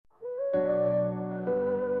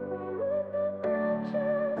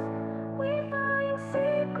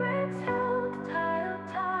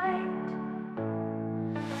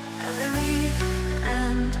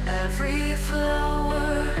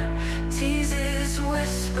flower teases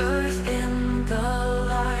whispers in the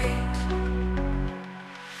light.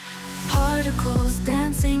 Particles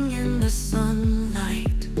dancing in the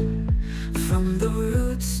sunlight. From the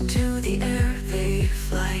roots to the air they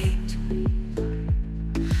flight.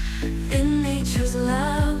 In nature's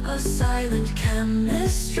lab, a silent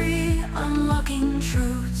chemistry, unlocking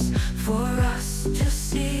truths for us to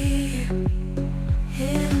see.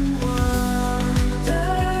 Hidden wonders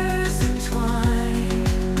entwine.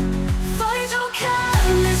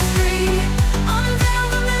 Phytochemistry, unveil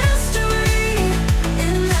the mystery.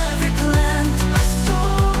 In every plant, a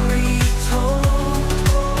story told.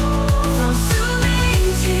 From soothing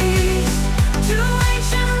teas to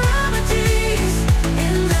ancient remedies,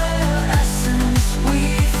 in their essence we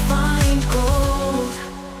find gold.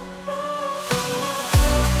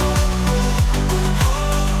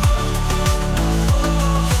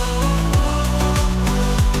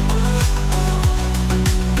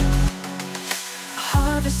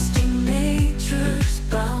 Harvesting nature's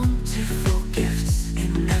bountiful gifts.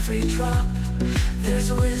 In every drop there's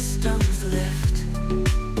wisdom's lift.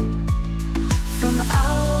 From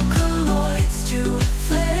alkaloids to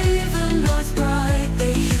flavonoids bright,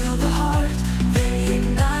 they heal the heart, they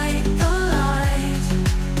ignite the light.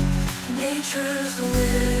 Nature's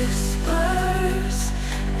whispers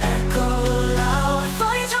echo loud.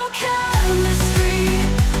 Phytochemistry,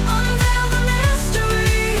 unveil the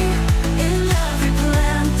mystery. In every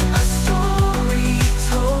plant, a story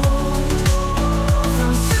told.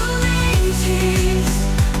 From soothing teas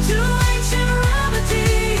to ancient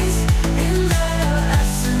remedies, in their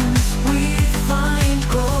essence we find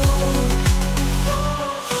gold.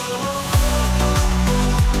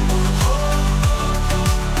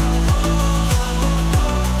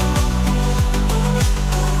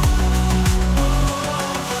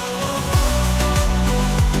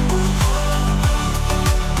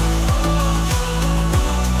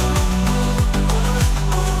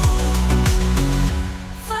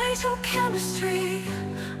 Phytochemistry,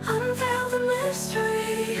 unveil the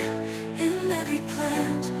mystery. In every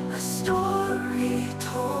plant, a story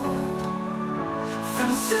told.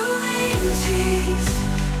 From soothing teas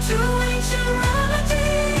to ancient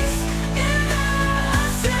remedies.